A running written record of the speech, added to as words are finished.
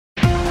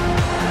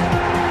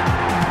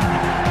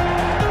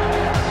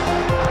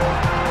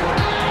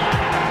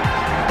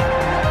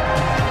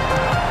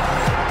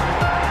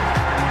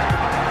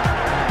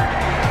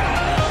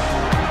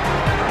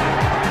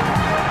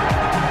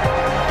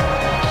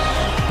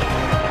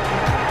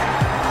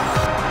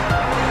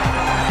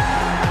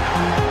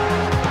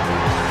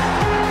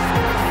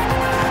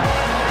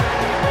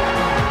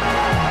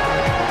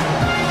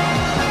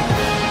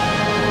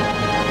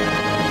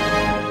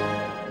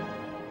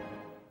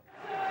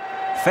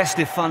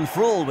Festive fun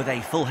for all, with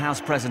a full house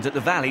present at the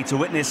Valley to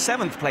witness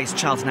 7th place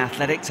Charlton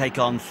Athletic take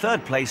on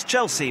 3rd place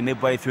Chelsea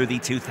midway through the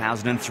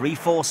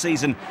 2003-04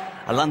 season.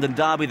 A London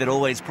derby that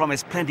always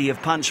promised plenty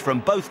of punch from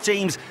both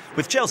teams,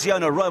 with Chelsea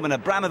owner Roman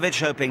Abramovich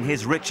hoping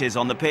his riches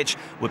on the pitch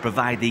would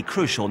provide the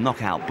crucial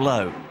knockout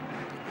blow.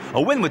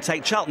 A win would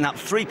take Charlton up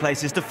 3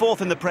 places to 4th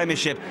in the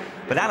Premiership,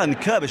 but Alan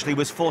Kirbishley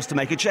was forced to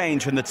make a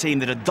change from the team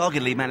that had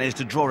doggedly managed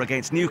to draw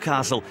against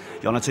Newcastle.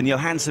 Jonathan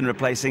Johansson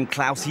replacing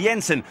Klaus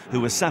Jensen, who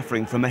was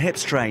suffering from a hip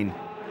strain.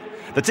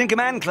 The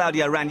Tinkerman,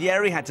 Claudio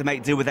Ranieri, had to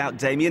make do without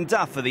Damien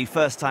Duff for the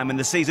first time in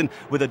the season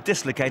with a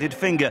dislocated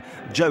finger.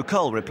 Joe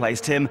Cole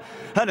replaced him.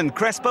 Hernan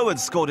Crespo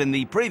had scored in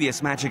the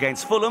previous match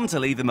against Fulham to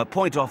leave them a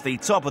point off the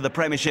top of the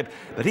Premiership,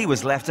 but he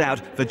was left out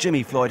for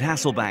Jimmy Floyd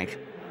Hasselbank.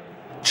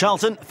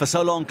 Charlton, for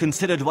so long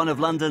considered one of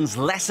London's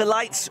lesser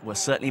lights, were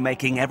certainly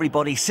making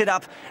everybody sit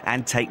up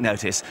and take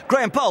notice.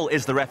 Graham Poll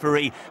is the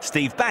referee,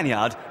 Steve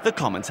Banyard the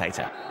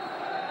commentator.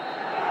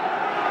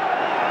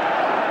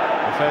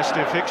 The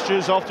festive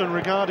fixtures often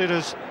regarded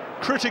as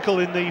critical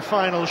in the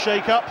final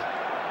shake-up.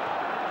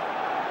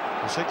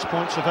 The 6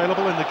 points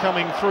available in the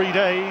coming 3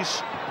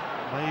 days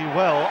may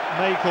well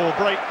make or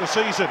break the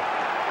season.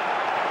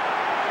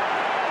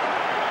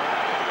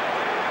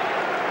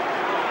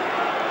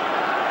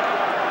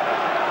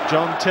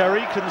 John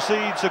Terry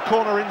concedes a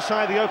corner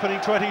inside the opening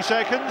 20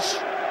 seconds.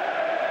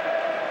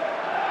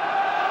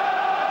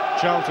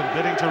 Charlton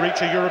bidding to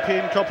reach a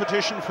European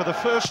competition for the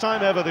first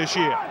time ever this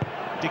year.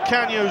 Di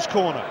Canio's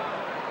corner.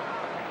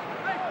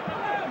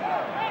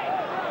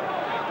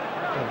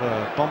 Bit of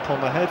a bump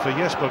on the head for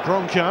Jesper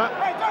Grønkjær.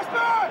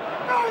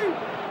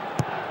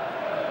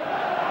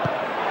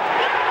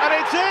 And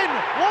it's in!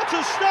 What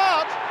a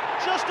start!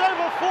 Just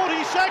over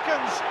 40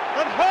 seconds,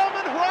 and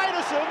Herman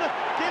Hreidarsson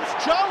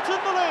gives Charlton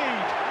the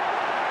lead.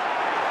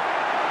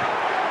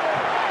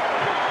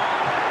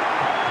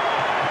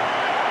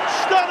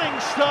 Stunning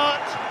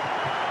start,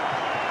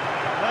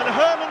 and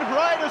Herman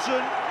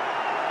Hreidarsson,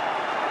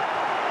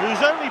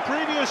 whose only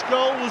previous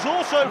goal was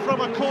also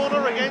from a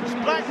corner against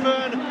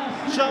Blackburn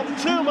some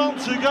 2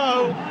 months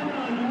ago,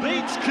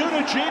 beats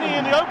Cudicini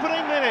in the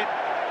opening minute.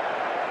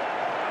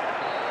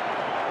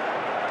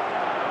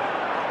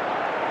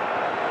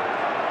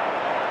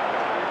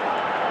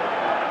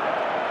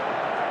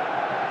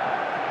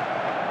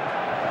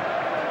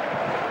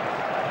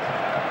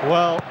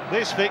 Well,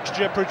 this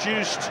fixture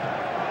produced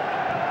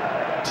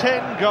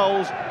 10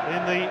 goals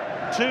in the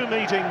 2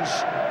 meetings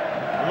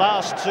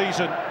last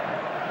season,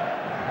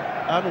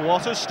 and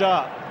what a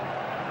start.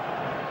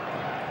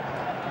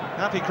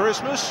 Happy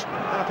Christmas,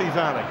 happy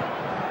Valley.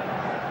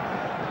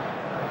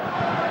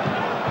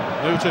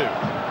 Mutu,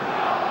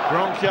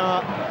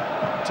 Grønkjær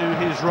to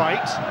his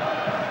right.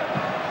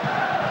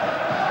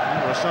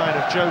 The side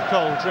of Joe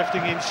Cole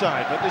drifting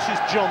inside, but this is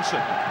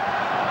Johnson.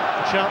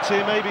 Chance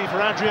here maybe for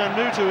Adrian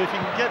Mutu if he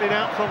can get it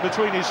out from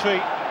between his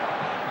feet.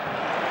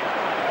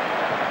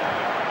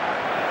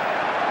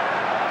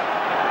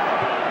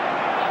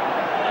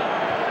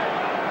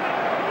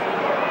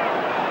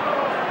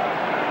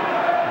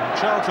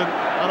 Charlton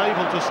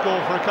unable to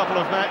score for a couple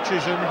of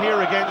matches, and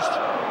here against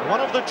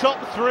one of the top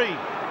 3.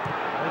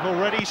 They've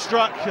already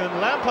struck, and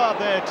Lampard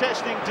there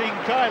testing Dean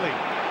Kiley.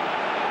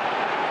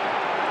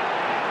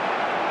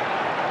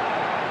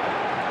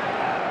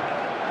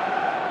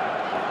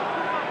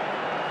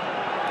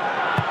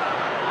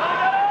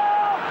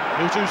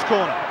 Mutu's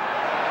corner.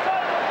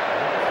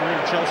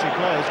 3 Chelsea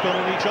players gone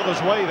in each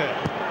other's way there.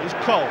 Here's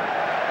Cole.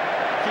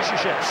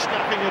 Kishishev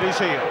snapping at his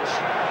heels.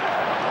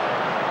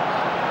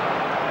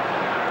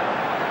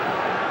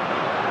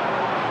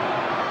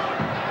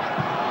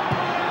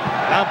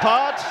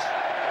 Lampard.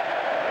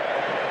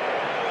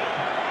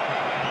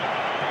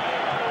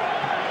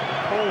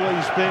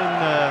 Always been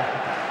a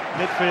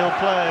midfield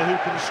player who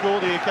can score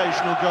the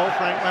occasional goal,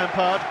 Frank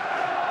Lampard.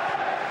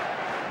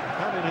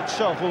 That in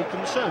itself will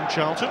concern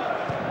Charlton.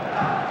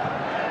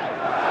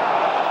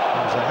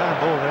 There's a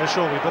handball there,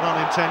 surely, but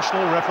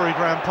unintentional. Referee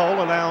Graham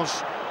Poll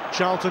allows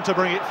Charlton to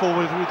bring it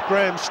forward with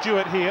Graham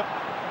Stewart here.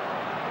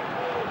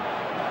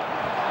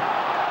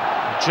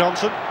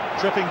 Johnson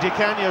tripping Di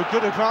Canio,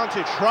 good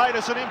advantage.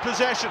 Hreidarsson in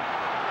possession.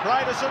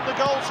 Hreidarsson the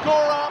goal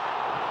scorer,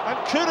 and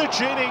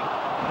Cudicini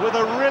with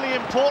a really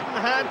important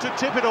hand to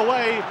tip it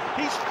away.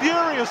 He's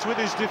furious with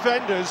his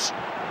defenders.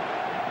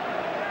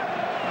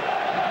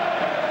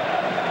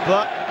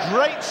 But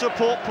great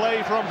support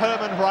play from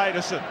Herman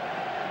Hreidarsson.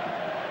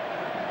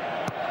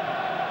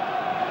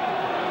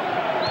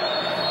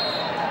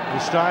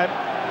 This time, a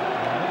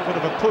little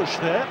bit of a push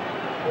there,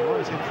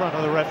 right in front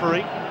of the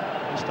referee.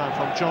 This time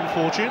from John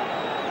Fortune.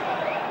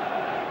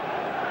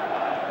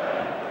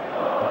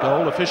 The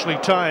goal officially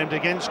timed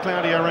against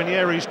Claudio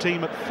Ranieri's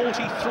team at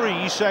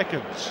 43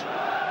 seconds.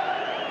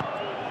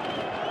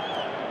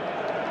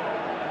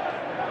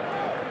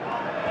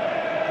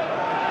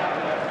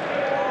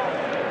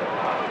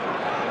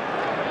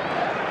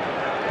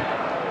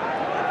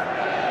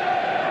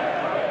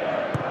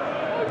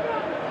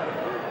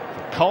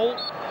 Cole.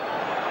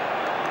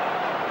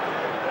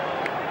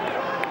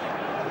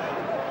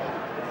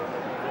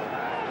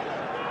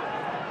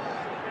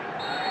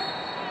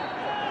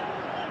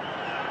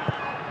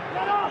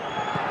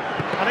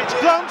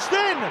 Glanced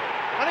in,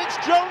 and it's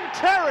John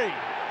Terry.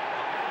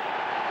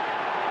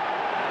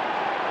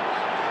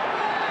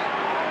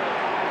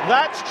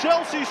 That's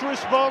Chelsea's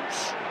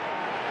response.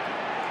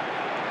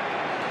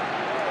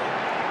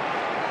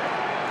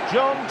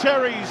 John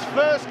Terry's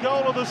first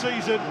goal of the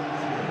season.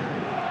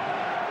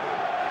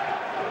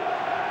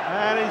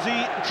 And as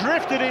he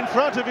drifted in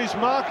front of his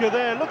marker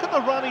there, look at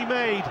the run he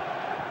made,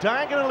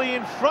 diagonally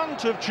in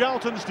front of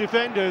Charlton's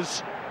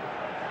defenders.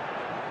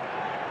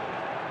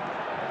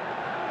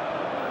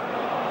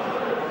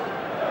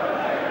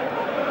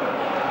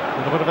 A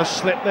little bit of a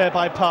slip there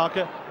by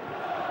Parker.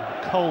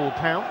 Cole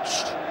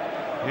pounced.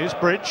 Here's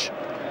Bridge.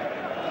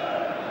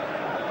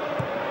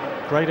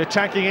 Great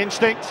attacking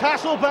instincts.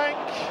 Hasselbank.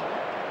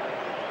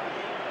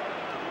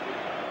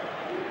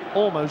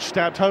 Almost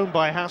stabbed home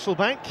by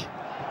Hasselbank.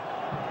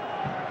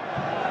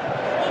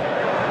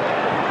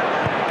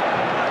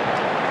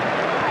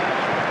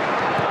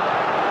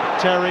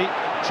 Terry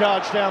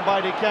charged down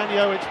by Di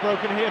Canio. It's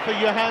broken here for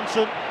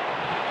Johansson.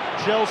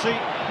 Chelsea,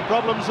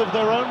 problems of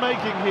their own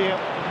making here.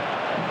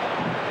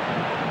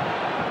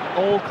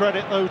 All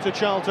credit though to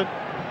Charlton,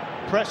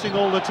 pressing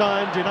all the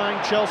time,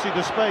 denying Chelsea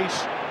the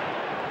space.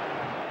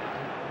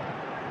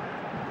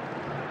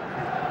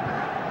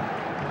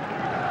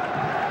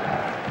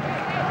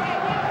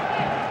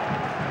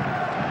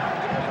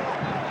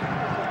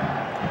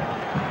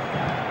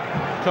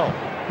 Cole,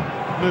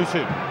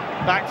 Mutu,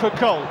 back for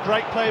Cole,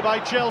 great play by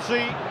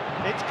Chelsea,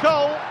 it's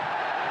Cole.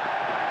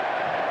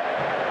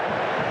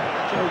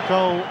 Joe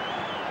Cole,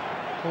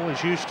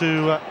 always used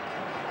to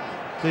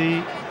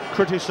be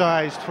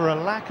criticised for a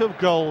lack of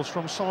goals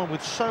from someone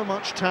with so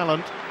much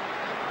talent.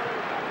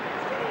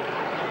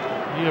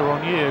 Year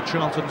on year,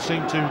 Charlton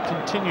seem to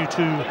continue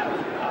to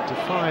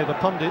defy the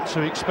pundits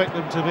who expect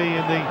them to be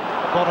in the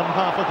bottom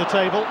half of the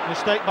table.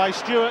 Mistake by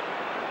Stewart,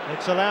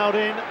 it's allowed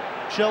in.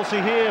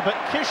 Chelsea here, but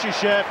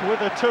Kishishev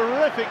with a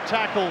terrific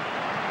tackle.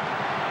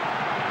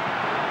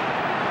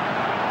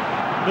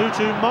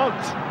 Mutu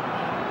mugged.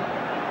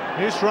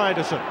 Here's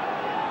Ryderson.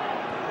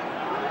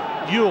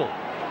 Ewell.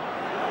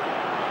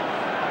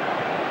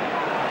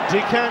 Di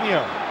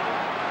Canio.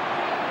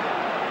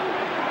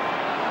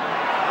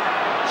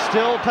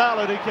 Still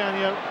Paolo Di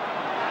Canio.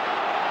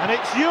 And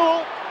it's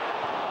Ewell.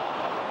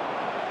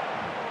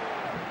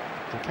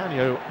 Di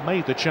Canio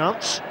made the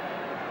chance.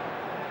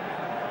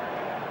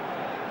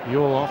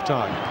 Ewell off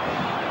time.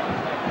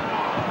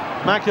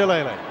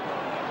 Makelele.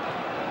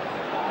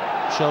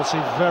 Chelsea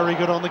very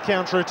good on the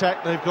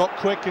counter-attack. They've got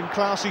quick and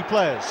classy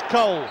players.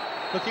 Cole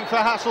looking for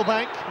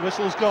Hasselbank.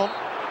 Whistle's gone.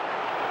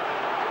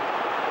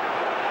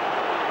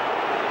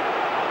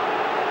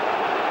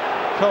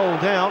 Cole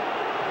down.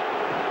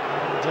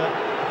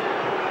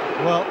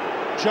 And, well,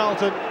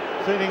 Charlton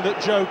feeling that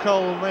Joe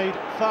Cole made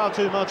far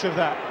too much of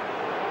that.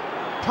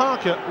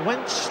 Parker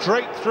went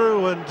straight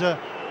through and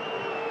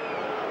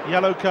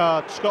yellow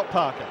card, Scott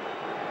Parker.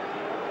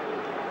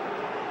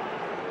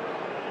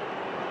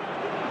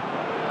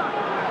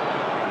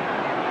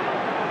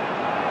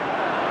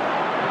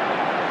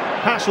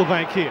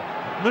 Hasselbank here,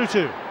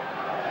 Mutu.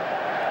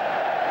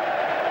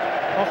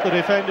 Off the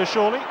defender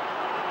surely,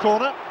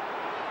 corner.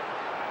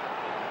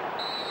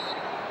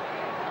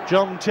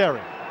 John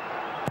Terry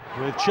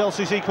with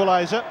Chelsea's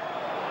equaliser.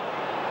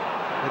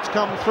 It's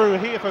come through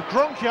here for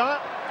Gronkia.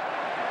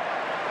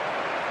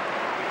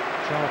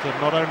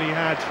 Charlton not only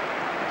had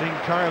Dean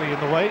Kiley in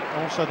the way,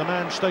 also the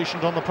man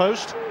stationed on the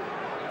post.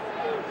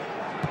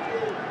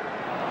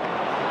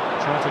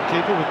 Charlton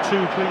keeper with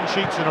 2 clean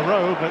sheets in a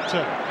row, but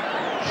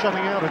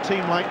shutting out a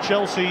team like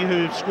Chelsea,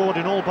 who've scored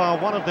in all bar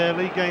one of their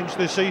league games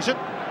this season.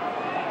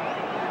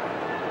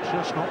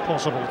 Just not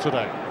possible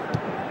today.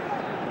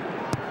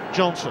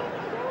 Johnson.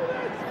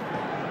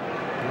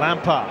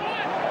 Lampard.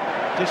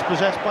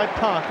 Dispossessed by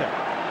Parker.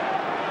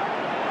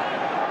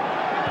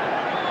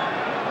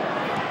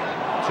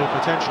 To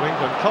potential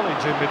England.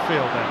 Collins in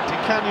midfield then. Di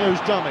Canio's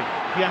dummy.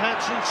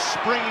 Johansson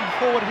springing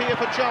forward here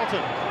for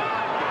Charlton.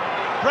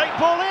 Great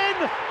ball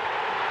in,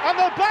 and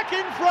they're back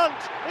in front.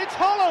 It's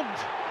Holland.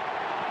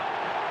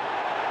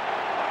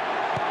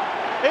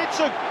 It's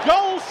a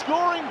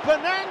goal-scoring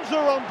bonanza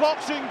on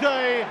Boxing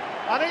Day,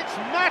 and it's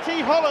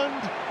Matty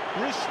Holland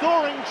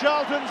restoring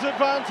Charlton's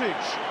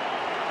advantage.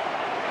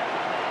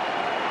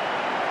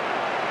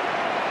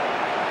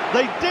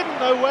 They didn't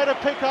know where to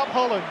pick up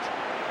Holland.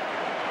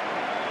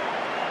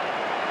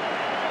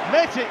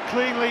 Met it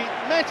cleanly,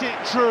 met it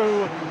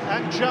true,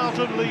 and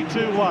Charlton lead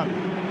 2-1.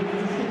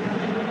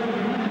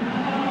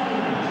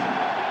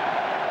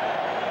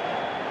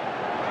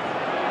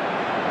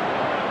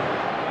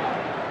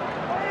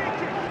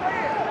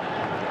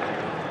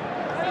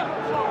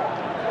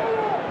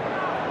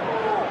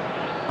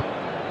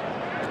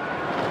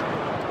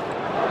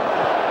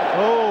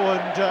 Oh,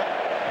 and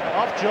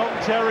off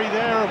John Terry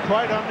there,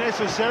 quite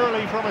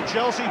unnecessarily from a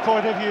Chelsea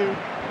point of view.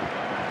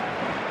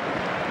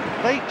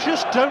 They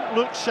just don't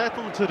look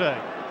settled today.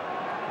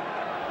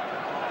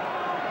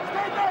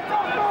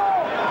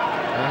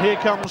 And here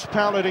comes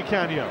Paolo Di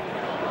Canio.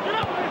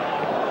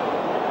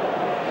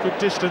 Good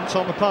distance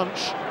on the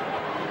punch.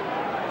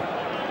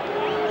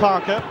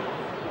 Parker.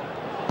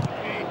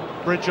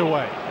 Bridge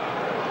away.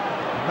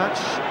 And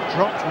that's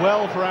dropped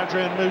well for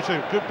Adrian Mutu.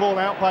 Good ball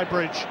out by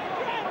Bridge.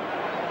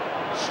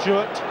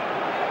 Stewart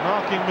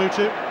marking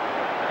Mutu.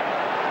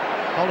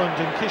 Holland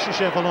and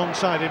Kishishev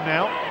alongside him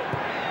now.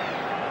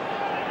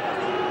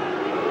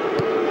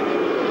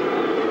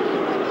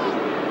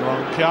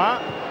 Gronka.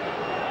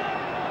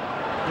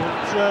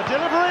 Good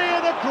delivery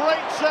and a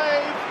great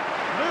save.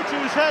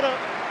 Mutu's header.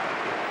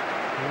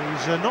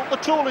 He's not the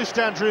tallest,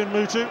 Adrian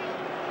Mutu,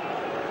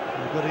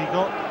 but he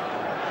got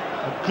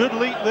a good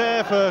leap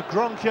there for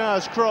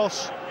Gronka's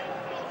cross.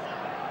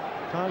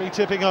 Kindly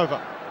tipping over.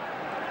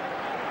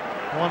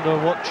 I wonder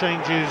what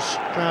changes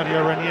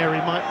Claudio Ranieri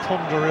might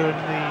ponder in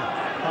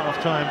the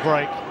half-time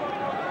break.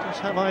 Does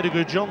have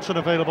Idago Johnson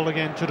available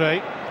again today.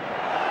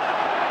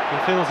 He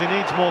feels he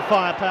needs more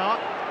firepower.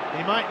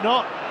 He might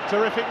not.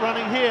 Terrific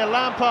running here.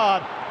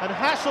 Lampard and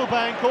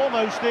Hasselbank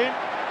almost in.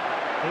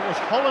 It was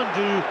Holland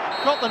who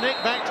got the nick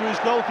back to his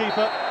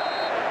goalkeeper.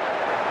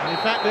 And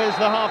in fact, there's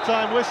the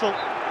half-time whistle.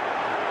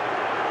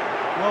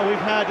 Well, we've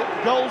had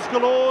goals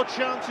galore,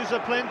 chances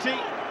aplenty.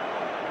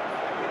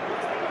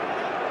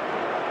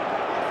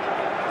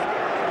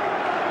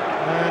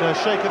 And a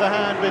shake of the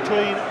hand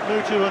between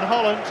Mutu and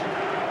Holland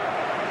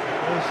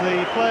as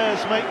the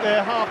players make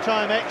their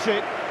half-time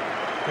exit.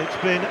 It's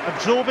been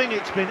absorbing,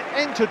 it's been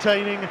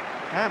entertaining,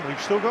 and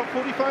we've still got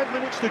 45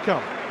 minutes to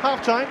come.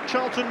 Half-time,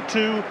 Charlton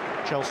 2,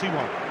 Chelsea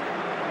 1.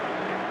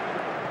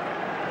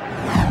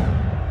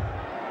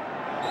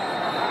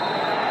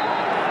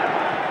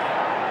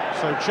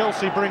 So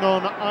Chelsea bring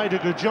on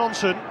Idago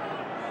Johnson.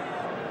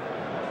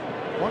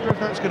 Wonder if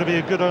that's going to be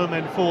a good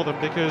omen for them,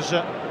 because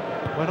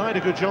when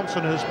Idago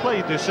Johnson has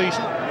played this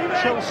season,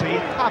 Chelsea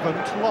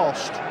haven't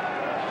lost.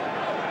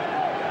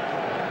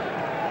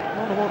 I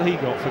wonder what he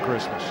got for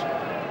Christmas.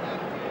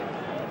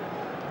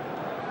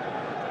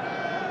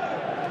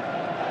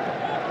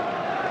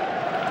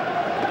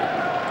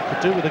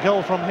 Could do with a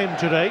goal from him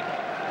today.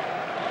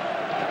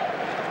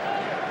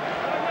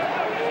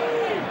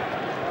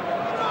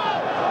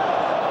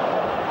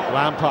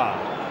 Lampard,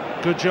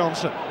 good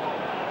Johnson.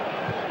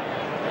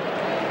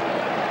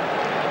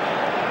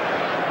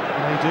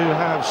 They do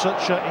have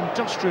such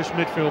industrious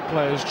midfield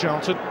players,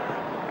 Charlton.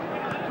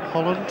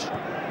 Holland,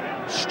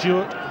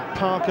 Stewart,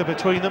 Parker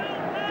between them.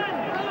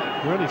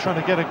 Really trying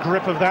to get a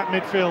grip of that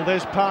midfield.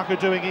 There's Parker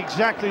doing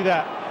exactly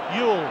that.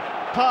 Ewell,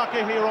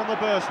 Parker here on the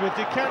burst with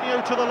Di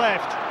Canio to the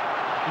left.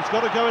 He's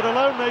got to go it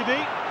alone, maybe.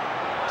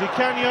 Di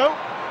Canio,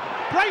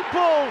 great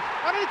ball,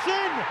 and it's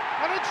in,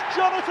 and it's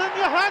Jonathan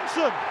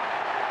Johansson.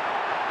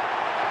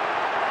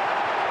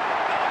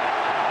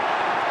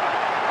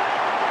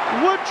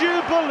 Would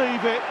you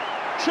believe it?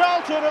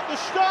 Charlton at the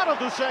start of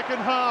the second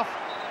half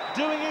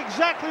doing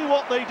exactly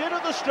what they did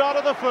at the start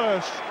of the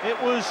first. It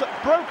was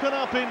broken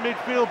up in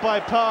midfield by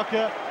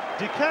Parker.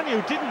 Di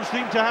Canio didn't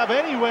seem to have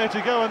anywhere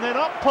to go, and then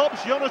up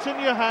pops Jonathan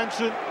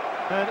Johansson.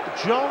 And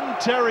John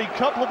Terry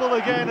culpable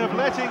again of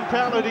letting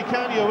Paolo Di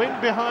Canio in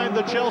behind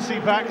the Chelsea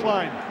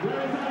backline.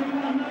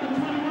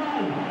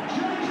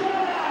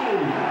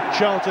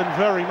 Charlton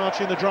very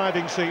much in the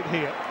driving seat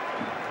here.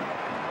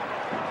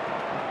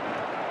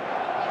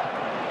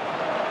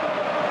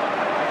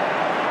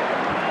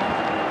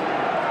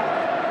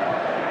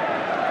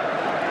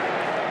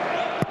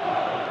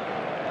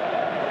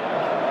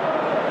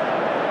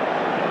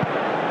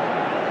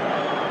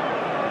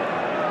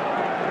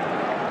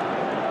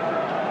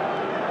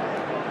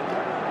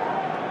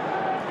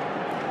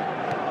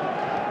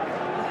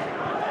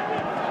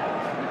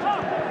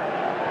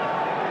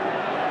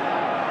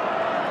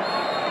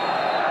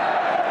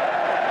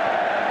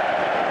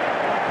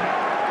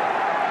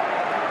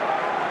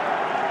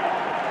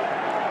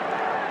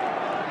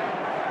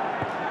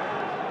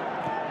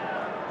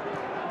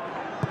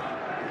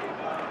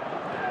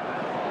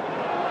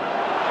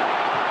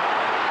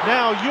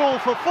 Now Ewell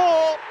for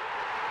 4.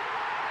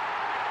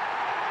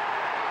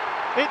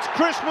 It's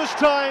Christmas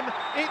time,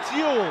 it's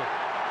Ewell.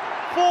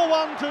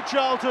 4-1 to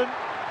Charlton.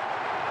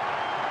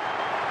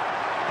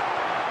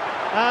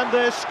 And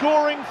they're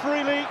scoring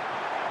freely.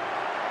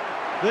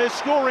 They're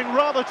scoring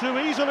rather too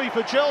easily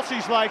for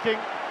Chelsea's liking.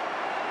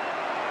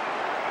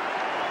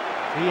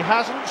 He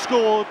hasn't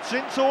scored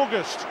since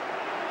August.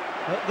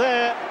 But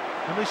there,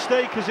 a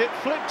mistake as it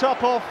flipped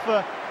up off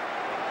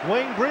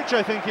Wayne Bridge,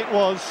 I think it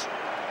was.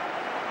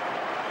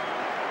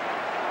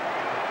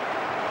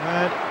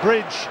 And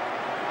Bridge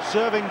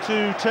serving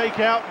to take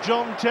out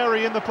John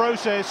Terry in the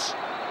process.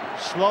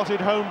 Slotted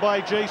home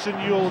by Jason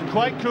Ewell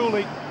quite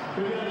coolly.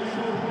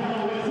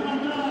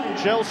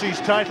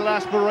 Chelsea's title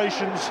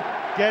aspirations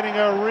getting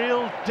a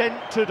real dent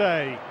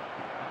today.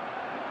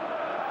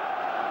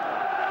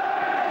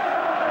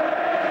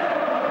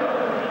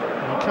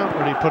 You can't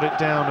really put it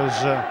down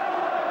as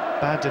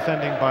bad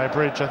defending by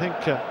Bridge. I think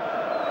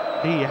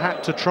he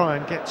had to try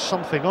and get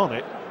something on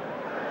it.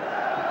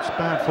 It's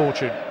bad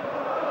fortune.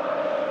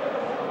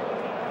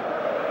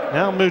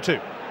 Now Mutu.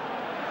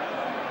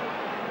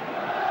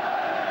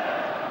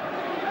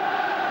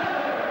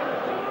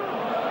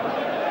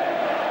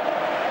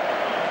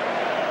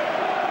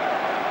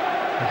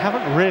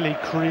 haven't really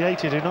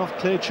created enough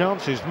clear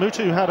chances.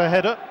 Mutu had a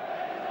header,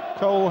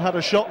 Cole had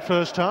a shot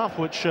first half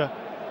which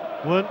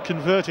weren't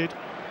converted.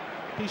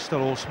 He's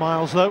still all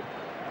smiles though.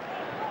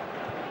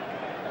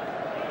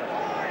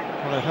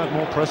 Well, they've had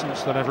more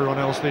presence than everyone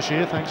else this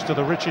year, thanks to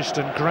the richest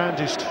and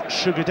grandest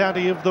sugar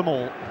daddy of them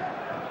all.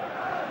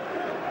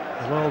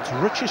 The world's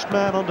richest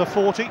man under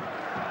 40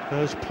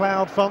 has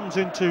ploughed funds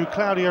into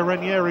Claudio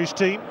Ranieri's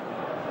team.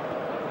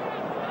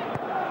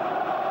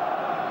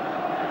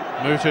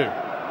 Mutu.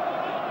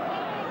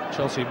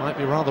 Chelsea might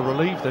be rather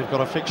relieved they've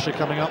got a fixture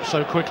coming up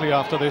so quickly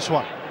after this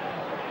one.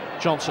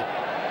 Johnson.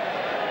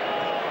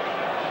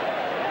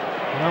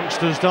 The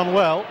youngster's done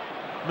well.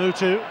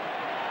 Mutu.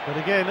 But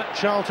again,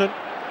 Charlton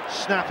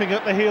snapping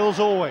at the heels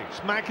always.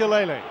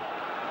 Makelele.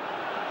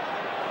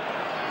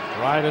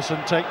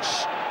 Ryderson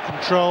takes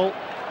control.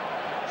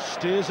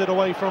 Steers it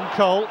away from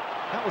Cole.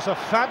 That was a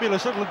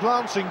fabulous little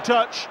glancing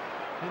touch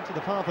into the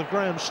path of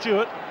Graham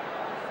Stewart.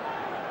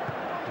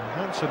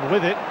 Hansen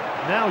with it.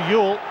 Now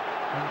Ewell.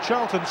 And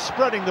Charlton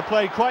spreading the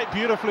play quite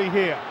beautifully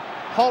here.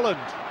 Holland.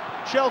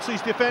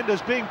 Chelsea's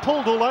defenders being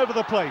pulled all over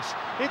the place.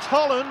 It's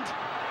Holland.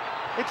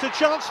 It's a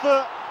chance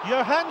for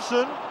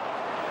Johansson.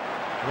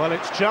 Well,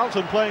 it's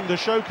Charlton playing the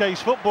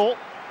showcase football.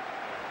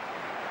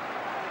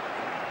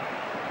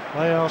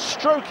 They are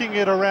stroking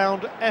it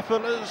around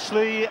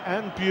effortlessly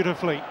and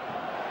beautifully.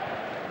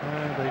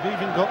 And they've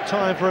even got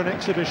time for an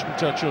exhibition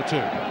touch or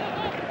two.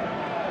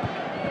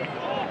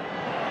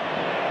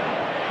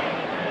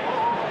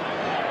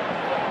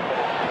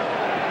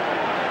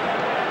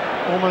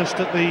 Almost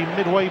at the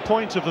midway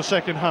point of the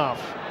second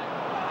half.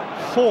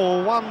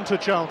 4-1 to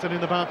Charlton in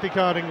the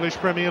Barclaycard English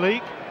Premier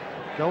League.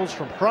 Goals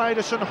from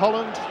Ryderson,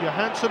 Holland,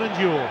 Johansson and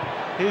Ewell.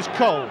 Here's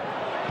Cole.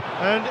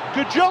 And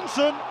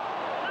Johnson.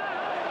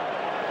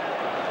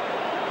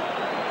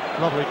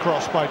 Lovely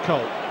cross by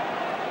Cole.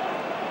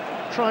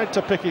 Tried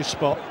to pick his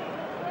spot.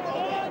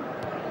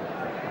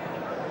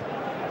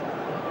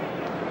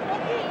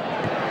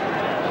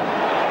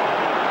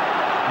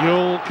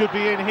 Ewell could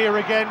be in here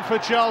again for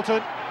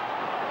Charlton.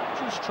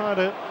 Just trying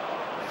to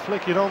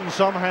flick it on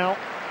somehow.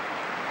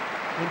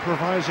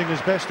 Improvising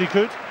as best he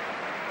could.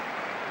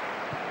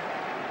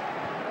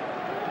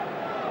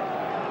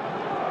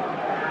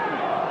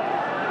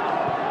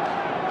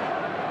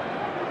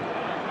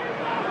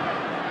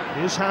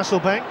 Here's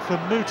Hasselbank for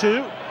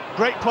Mutu.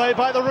 Great play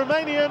by the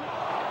Romanian.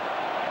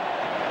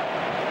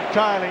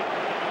 Kylie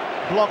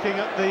blocking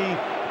at the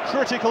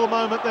critical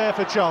moment there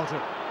for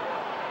Charlton.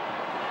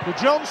 To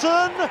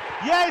Johnson,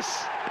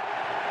 yes!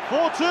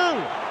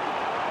 4-2.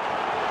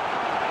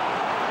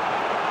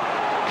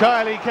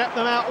 Kylie kept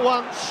them out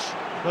once,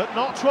 but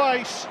not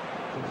twice.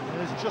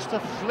 There's just a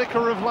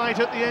flicker of light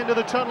at the end of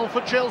the tunnel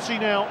for Chelsea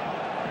now.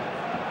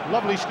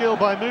 Lovely skill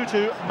by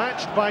Mutu,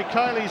 matched by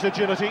Kylie's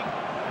agility.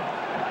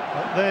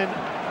 But then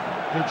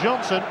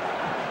Johnson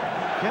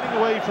getting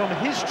away from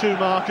his two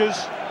markers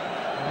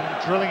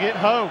and drilling it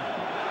home.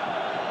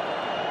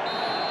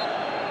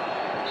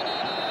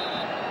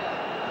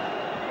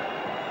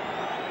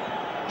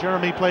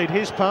 Jeremy played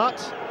his part.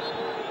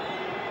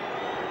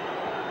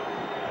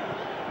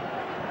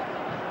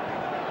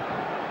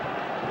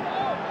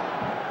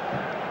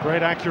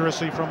 Great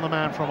accuracy from the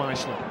man from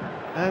Iceland.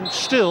 And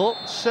still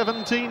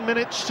 17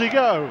 minutes to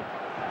go.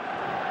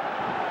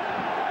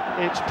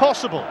 It's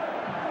possible.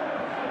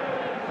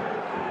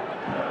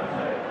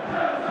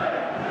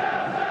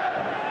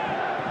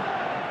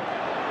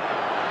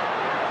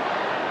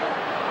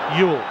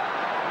 Ewell.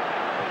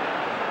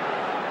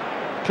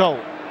 Cole.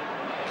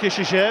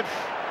 Kishishev.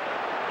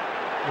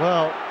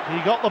 Well,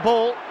 he got the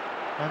ball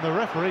and the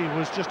referee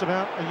was just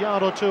about a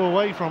yard or two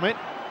away from it.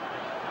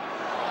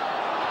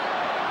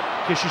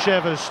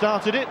 Kishishev has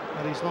started it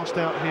and he's lost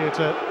out here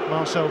to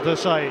Marcel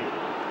Desailly.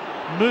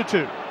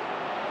 Mutu.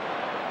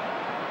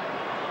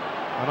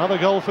 Another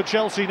goal for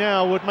Chelsea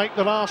now would make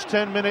the last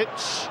 10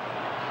 minutes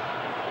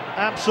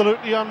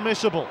absolutely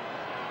unmissable.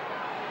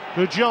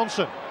 Good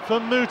Johnson for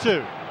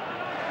Mutu.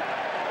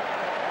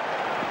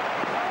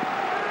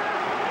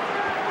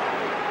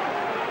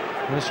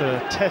 There's a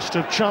test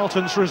of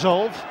Charlton's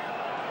resolve.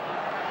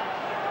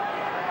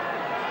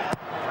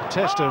 A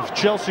test of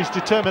Chelsea's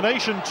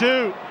determination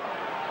too.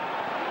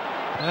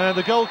 And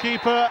the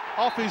goalkeeper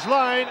off his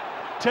line.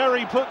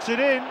 Terry puts it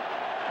in.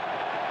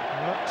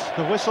 But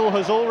the whistle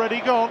has already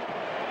gone.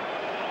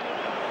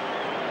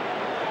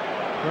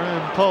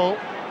 Graham Poll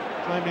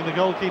claiming the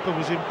goalkeeper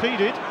was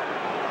impeded.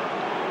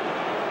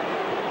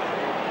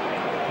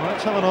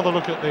 Let's have another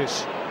look at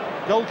this.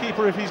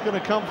 Goalkeeper, if he's going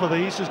to come for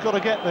these, has got to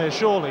get there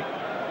surely.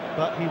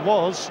 But he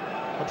was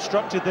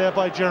obstructed there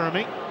by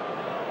Jeremy.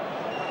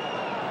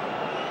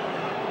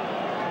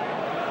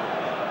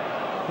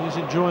 He's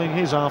enjoying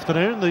his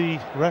afternoon, the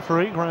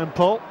referee, Graham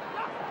Poll.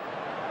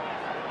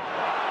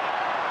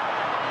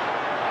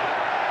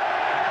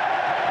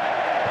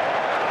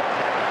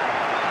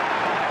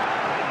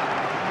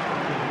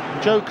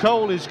 Joe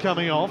Cole is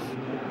coming off.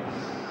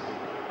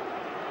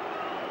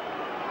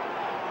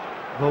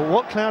 But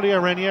what Claudio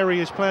Ranieri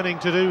is planning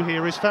to do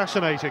here is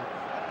fascinating.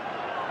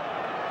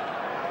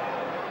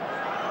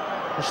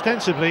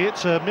 Ostensibly,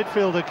 it's a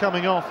midfielder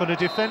coming off and a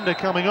defender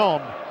coming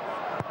on.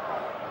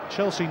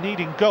 Chelsea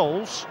needing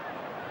goals.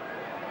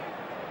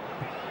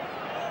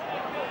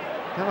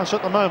 Gallas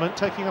at the moment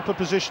taking up a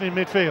position in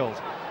midfield.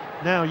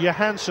 Now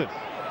Johansson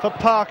for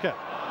Parker.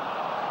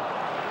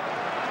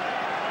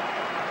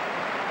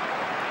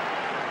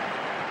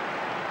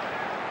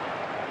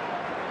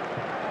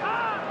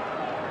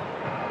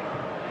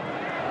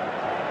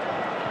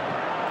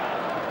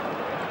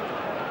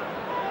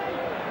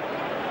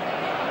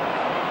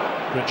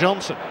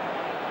 Johnson.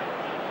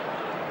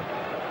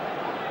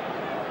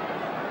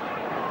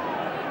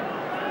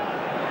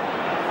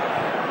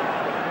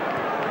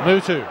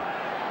 Mutu.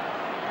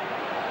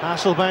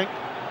 Hasselbank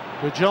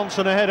with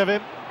Johnson ahead of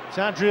him. It's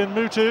Adrian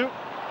Mutu.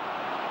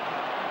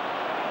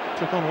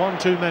 Took on one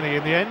too many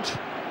in the end.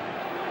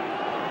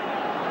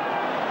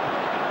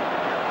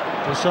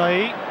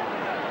 Desai.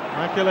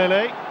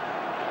 Makelele.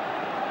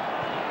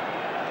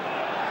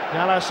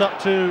 Gallas up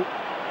to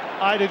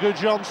Idago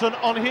Johnson.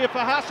 On here for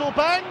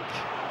Hasselbank.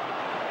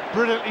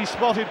 Brilliantly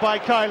spotted by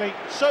Kylie.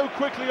 So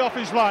quickly off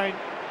his line.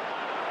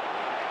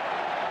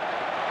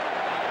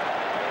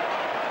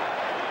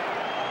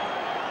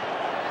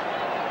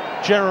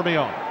 Jeremy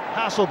on.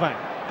 Hasselbank.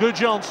 Good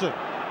Johnson.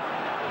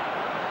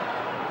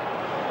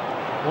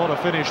 What a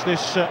finish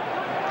this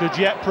could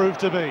yet prove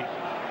to be.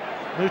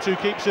 Mutu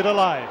keeps it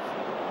alive.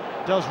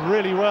 Does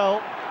really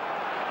well.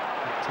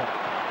 But,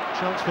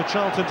 chance for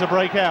Charlton to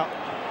break out.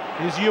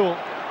 Here's Ewell.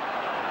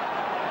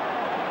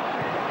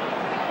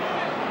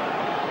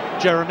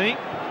 Jeremy.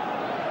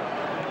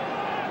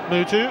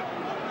 Mutu.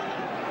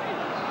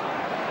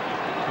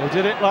 They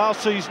did it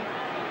last season.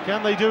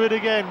 Can they do it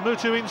again?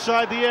 Mutu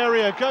inside the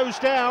area, goes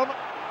down.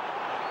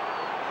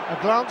 A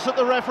glance at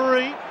the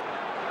referee.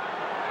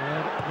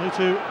 And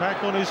Mutu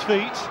back on his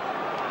feet.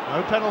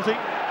 No penalty.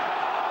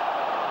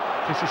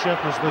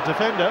 Kishashev was the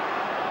defender.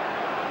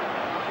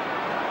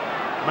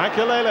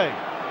 Makelele.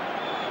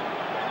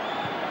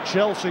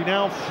 Chelsea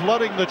now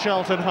flooding the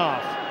Charlton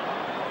half.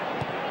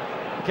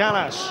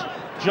 Gallas.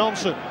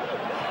 Johnson.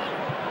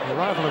 The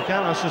arrival of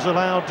Gallas has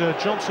allowed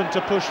Johnson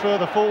to push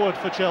further forward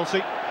for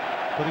Chelsea,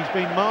 but he's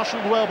been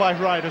marshalled well by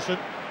Ryderson.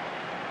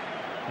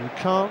 You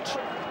can't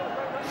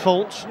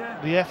fault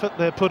the effort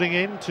they're putting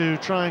in to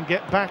try and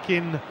get back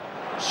in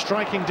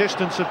striking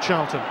distance of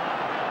Charlton.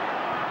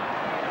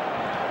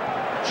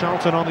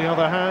 Charlton, on the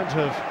other hand,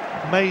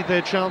 have made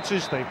their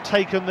chances, they've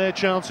taken their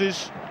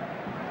chances.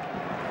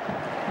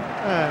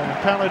 And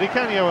Paolo Di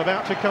Canio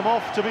about to come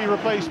off to be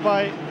replaced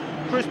by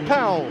Chris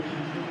Powell.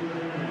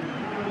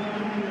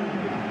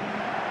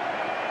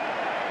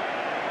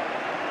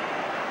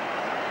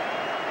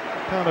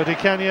 Paolo Di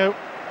Canio,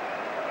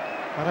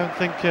 I don't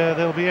think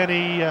there'll be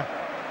any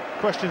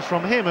questions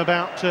from him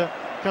about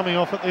coming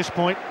off at this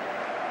point.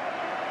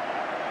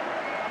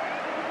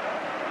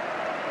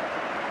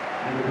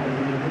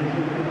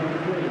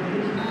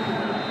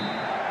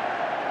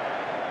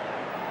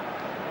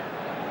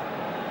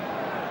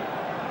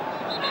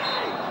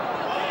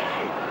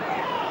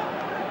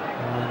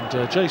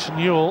 And Jason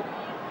Ewell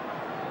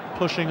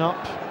pushing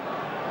up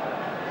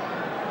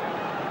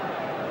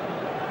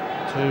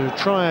to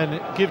try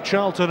and give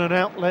Charlton an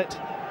outlet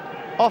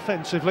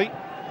offensively.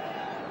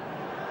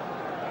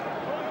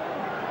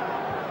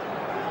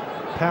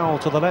 Powell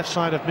to the left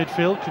side of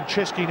midfield,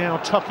 Konchesky now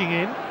tucking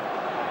in.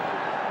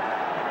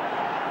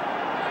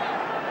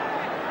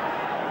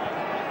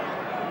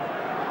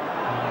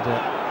 And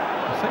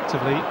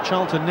effectively,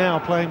 Charlton now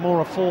playing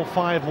more a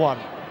 4-5-1.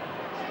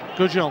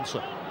 Good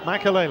Johnson,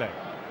 Makelele.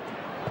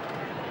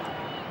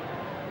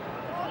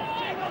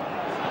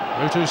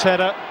 Mutu's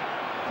header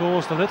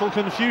caused a little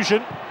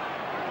confusion.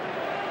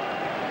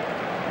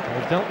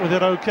 They've dealt with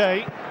it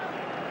okay.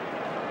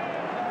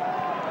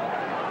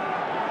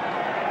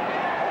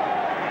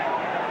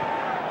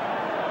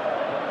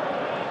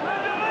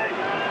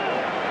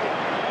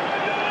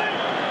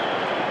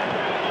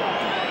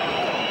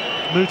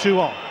 Mutu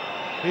on.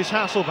 Here's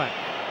Hasselbank.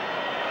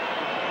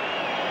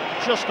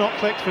 Just not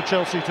clicked for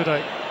Chelsea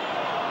today.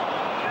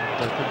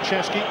 And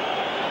Konchesky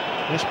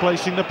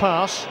misplacing the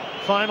pass.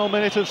 Final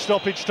minute of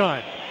stoppage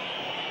time.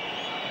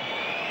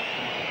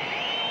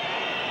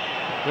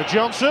 The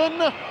Johnson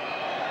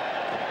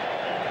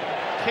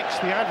kicks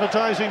the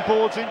advertising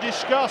boards in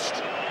disgust.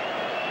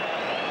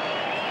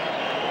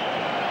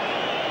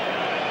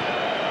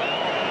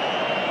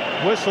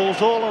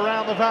 Whistles all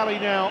around the valley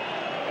now.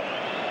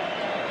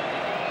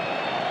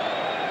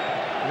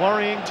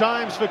 Worrying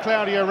times for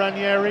Claudio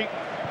Ranieri.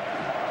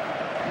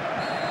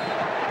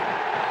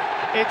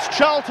 It's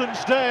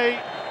Charlton's day.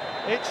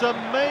 It's a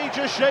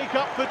major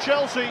shake-up for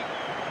Chelsea.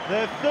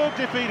 Their third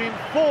defeat in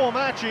 4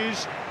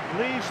 matches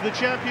leaves the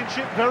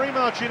championship very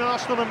much in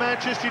Arsenal and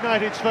Manchester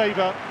United's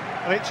favour.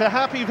 And it's a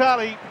happy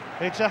valley,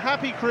 it's a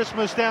happy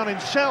Christmas down in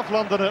South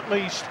London at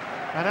least.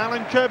 And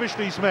Alan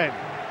Kirbishley's men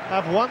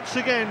have once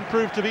again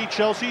proved to be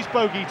Chelsea's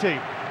bogey team.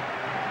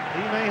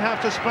 He may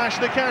have to splash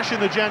the cash in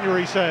the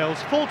January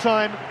sales. Full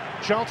time,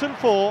 Charlton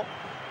 4,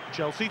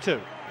 Chelsea 2.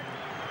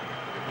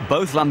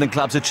 Both London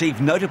clubs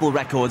achieved notable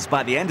records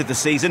by the end of the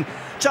season.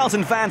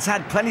 Charlton fans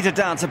had plenty to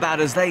dance about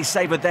as they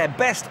savoured their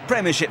best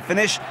Premiership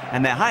finish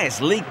and their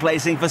highest league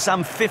placing for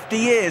some 50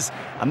 years,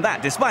 and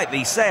that despite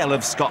the sale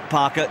of Scott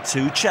Parker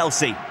to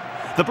Chelsea.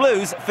 The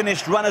Blues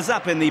finished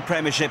runners-up in the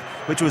Premiership,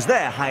 which was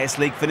their highest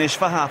league finish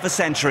for half a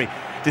century.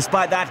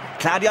 Despite that,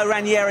 Claudio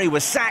Ranieri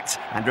was sacked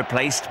and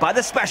replaced by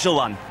the special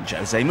one,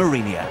 Jose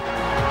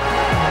Mourinho.